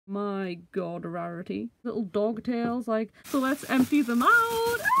My god, rarity. Little dog tails, like, so let's empty them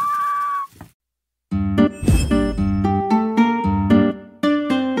out.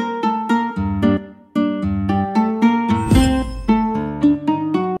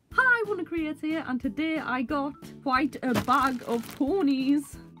 Here, and today I got quite a bag of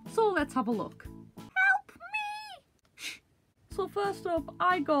ponies, so let's have a look. Help me! Shh. So first up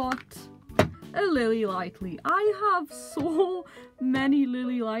I got a Lily Lightly. I have so many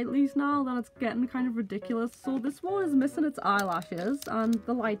Lily Lightlies now that it's getting kind of ridiculous. So this one is missing its eyelashes and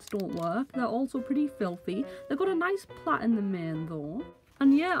the lights don't work. They're also pretty filthy. They've got a nice plait in the mane though.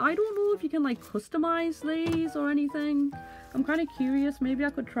 And yeah, I don't know if you can like customize these or anything. I'm kind of curious, maybe I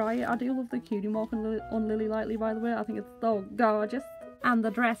could try it. I do love the cutie mark on Lily Lightly, by the way. I think it's so gorgeous. And the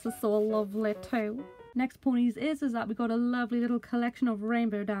dress is so lovely too. Next ponies is that we got a lovely little collection of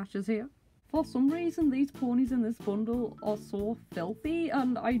rainbow dashes here. For some reason, these ponies in this bundle are so filthy,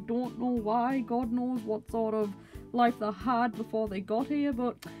 and I don't know why. God knows what sort of life they had before they got here,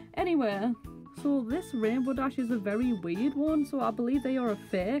 but anyway. So this rainbow dash is a very weird one, so I believe they are a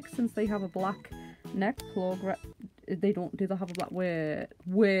fake since they have a black neck plug. They don't, do they have a black,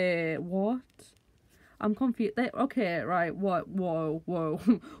 wait, what? I'm confused. Okay, right, what, whoa,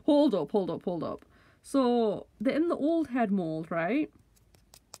 hold up. So, they're in the old head mold, right?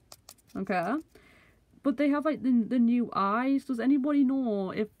 Okay. But they have, like, the new eyes. Does anybody know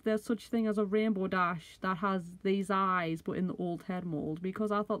if there's such thing as a rainbow dash that has these eyes, but in the old head mold?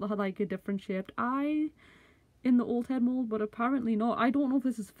 Because I thought they had, like, a different shaped eye in the old head mold, but apparently not. I don't know if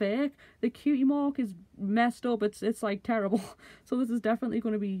this is fake. The cutie mark is messed up. It's like terrible. So this is definitely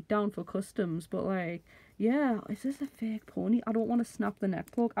going to be down for customs. But like, yeah, is this a fake pony? I don't want to snap the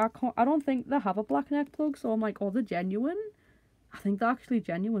neck plug. I don't think they have a black neck plug. So I'm like, oh, they're genuine? I think they're actually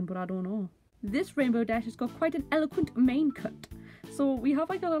genuine, but I don't know. This rainbow dash has got quite an eloquent mane cut. So we have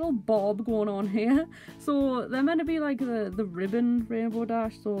like a little bob going on here. So they're meant to be like the ribbon rainbow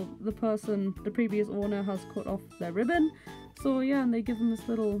dash. So the previous owner has cut off their ribbon. So yeah, and they give them this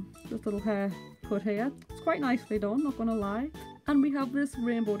little hair cut here. It's quite nicely done, not gonna lie. And we have this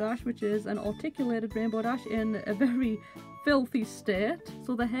rainbow dash, which is an articulated rainbow dash in a very filthy state.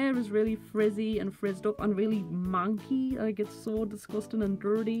 So the hair is really frizzy and frizzed up and really manky. Like, it's so disgusting and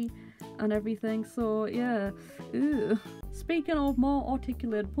dirty and everything. So yeah, ew. Speaking of more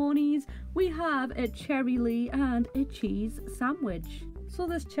articulated ponies, we have a Cherry Lee and a cheese sandwich. So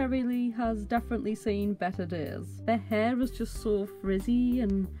this Cherry Lee has definitely seen better days. Their hair is just so frizzy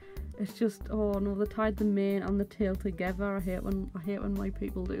and it's just, oh no, they tied the mane and the tail together. I hate when my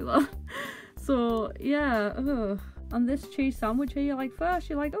people do that. So yeah, ugh. And this cheese sandwich here, like, first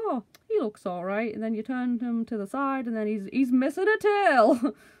you're like, oh, he looks alright, and then you turn him to the side and then he's missing a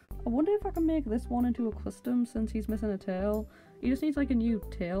tail. I wonder if I can make this one into a custom since he's missing a tail. He just needs like a new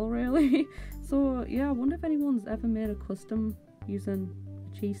tail, really. So yeah, I wonder if anyone's ever made a custom using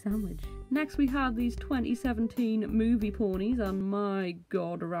a cheese sandwich. Next we have these 2017 movie ponies, and my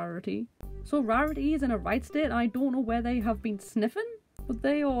god, rarity. So rarity is in a right state, and I don't know where they have been sniffing, but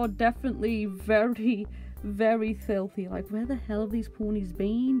they are definitely very filthy. Like, where the hell have these ponies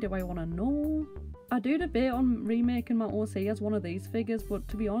been? Do I want to know? I do debate on remaking my OC as one of these figures, but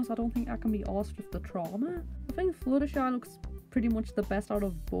to be honest, I don't think I can be arsed with the trauma. I think Fluttershy looks pretty much the best out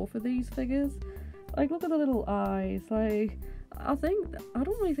of both of these figures. Like, look at the little eyes. Like, I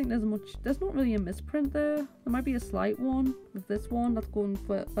don't really think there's not really a misprint there. There might be a slight one with this one that's going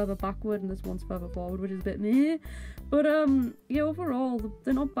further backward and this one's further forward, which is a bit meh. But yeah, overall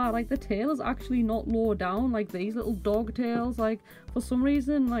they're not bad. Like, the tail is actually not low down like these little dog tails. Like, for some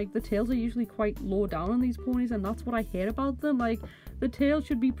reason, like, the tails are usually quite low down on these ponies, and that's what I hate about them. Like, the tail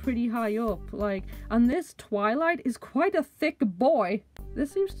should be pretty high up. Like, and this Twilight is quite a thick boy.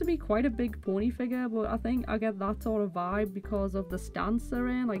 This seems to be quite a big pony figure, but I think I get that sort of vibe because of the stance they're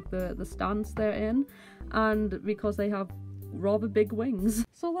in, like the stance they're in, and because they have rather big wings.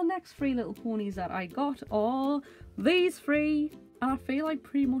 So the next three little ponies that I got are these three, and I feel like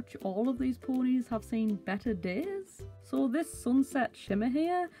pretty much all of these ponies have seen better days. So this Sunset Shimmer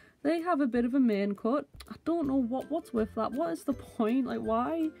here, they have a bit of a mane cut. I don't know what's with that. What is the point? Like,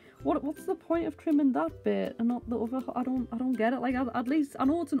 why? What's the point of trimming that bit and not the other? I don't get it. Like, at least, I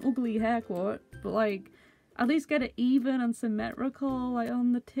know it's an ugly haircut, but like, at least get it even and symmetrical. Like,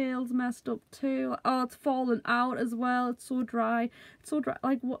 on the tail's messed up too. Oh, it's fallen out as well. It's so dry. It's so dry.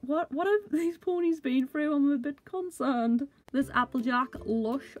 Like, what have these ponies been through? I'm a bit concerned. This Applejack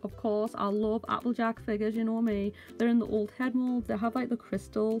Lush, of course. I love Applejack figures, you know me. They're in the old head mold. They have like the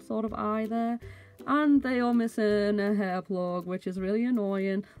crystal sort of eye there. And they are missing a hair plug, which is really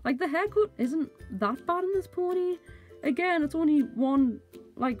annoying. Like, the haircut isn't that bad in this pony. Again, it's only one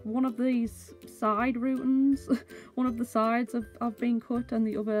like one of these side routines, one of the sides have been cut and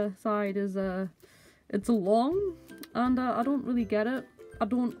the other side is it's long, and I don't really get it. I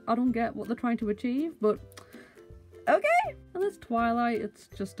don't get what they're trying to achieve, but okay. And this Twilight, it's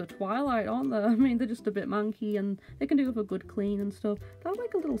just a Twilight, aren't they? I mean, they're just a bit manky and they can do with a good clean and stuff. They have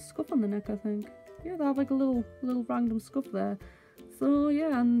like a little scuff on the neck, I think. Yeah, they have like a little random scuff there. So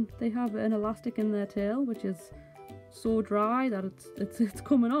yeah, and they have an elastic in their tail, which is so dry that it's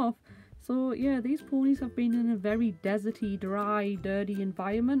coming off. So yeah, these ponies have been in a very deserty, dry, dirty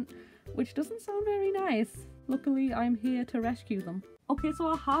environment, which doesn't sound very nice. Luckily, I'm here to rescue them. Okay, so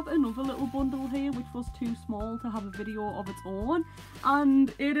I have another little bundle here which was too small to have a video of its own,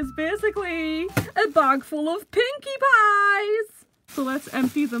 and it is basically a bag full of Pinkie Pies! So let's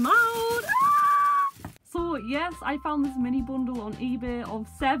empty them out. So yes, I found this mini bundle on eBay of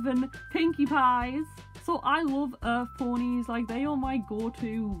 7 Pinkie Pies. So I love Earth ponies, like they are my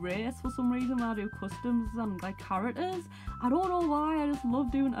go-to race for some reason when I do customs and like characters. I don't know why, I just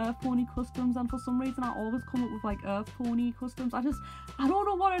love doing Earth pony customs, and for some reason I always come up with like Earth pony customs. I don't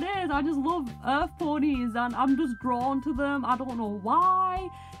know what it is, I just love Earth ponies and I'm just drawn to them. I don't know why.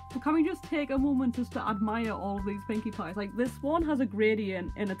 But can we just take a moment just to admire all of these Pinkie Pies? Like this one has a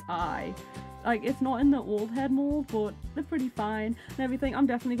gradient in its eye. Like, it's not in the old head mold, but they're pretty fine and everything. I'm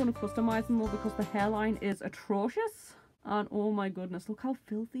definitely going to customize them though because the hairline is atrocious. And oh my goodness, look how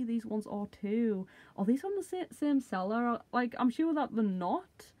filthy these ones are too. Are these from the same seller? Like, I'm sure that they're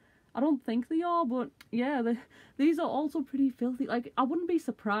not. I don't think they are, but yeah, these are also pretty filthy. Like, I wouldn't be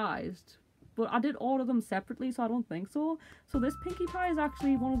surprised. But I did order them separately, so I don't think so. So this Pinkie Pie is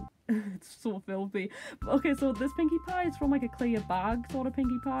actually one of... it's so filthy. Okay, so this Pinkie Pie is from like a clear bag sort of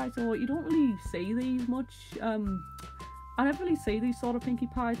Pinkie Pie, so you don't really see these much. I never really see these sort of Pinkie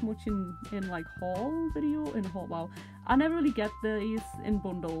Pies much in like haul video, wow. I never really get these in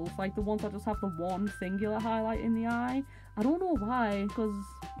bundles, like the ones that just have the one singular highlight in the eye. I don't know why, because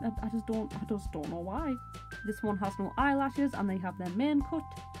I just don't know why. This one has no eyelashes and they have their mane cut.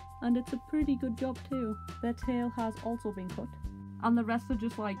 And it's a pretty good job too. Their tail has also been cut. And the rest are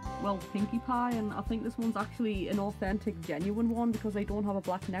just like, well, Pinkie Pie, and I think this one's actually an authentic, genuine one because they don't have a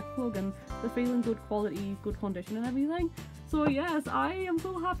black neck plug and they're feeling good quality, good condition and everything. So yes, I am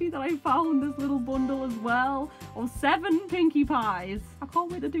so happy that I found this little bundle as well of 7 Pinkie Pies. I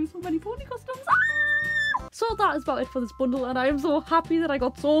can't wait to do so many pony customs. So that is about it for this bundle, and I am so happy that I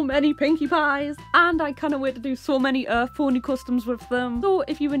got so many Pinkie Pies, and I cannot wait to do so many Earth pony customs with them. So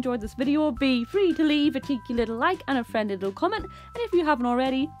if you enjoyed this video, be free to leave a cheeky little like and a friendly little comment, and if you haven't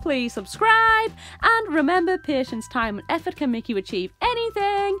already, please subscribe, and remember, patience, time and effort can make you achieve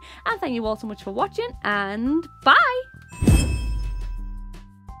anything. And thank you all so much for watching, and bye!